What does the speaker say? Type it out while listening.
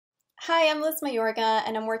Hi, I'm Liz Mayorga,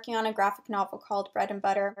 and I'm working on a graphic novel called Bread and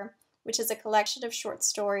Butter, which is a collection of short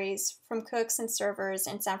stories from cooks and servers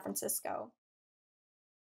in San Francisco.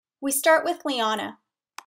 We start with Liana.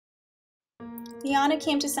 Liana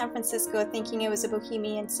came to San Francisco thinking it was a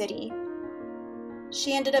bohemian city.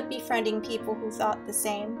 She ended up befriending people who thought the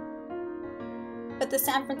same. But the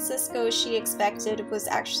San Francisco she expected was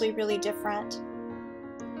actually really different.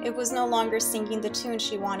 It was no longer singing the tune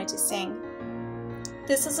she wanted to sing.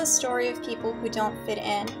 This is a story of people who don't fit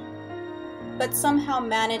in, but somehow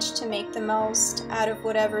manage to make the most out of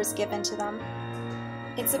whatever is given to them.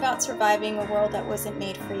 It's about surviving a world that wasn't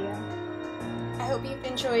made for you. I hope you've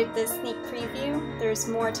enjoyed this sneak preview. There's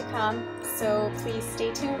more to come, so please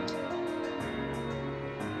stay tuned.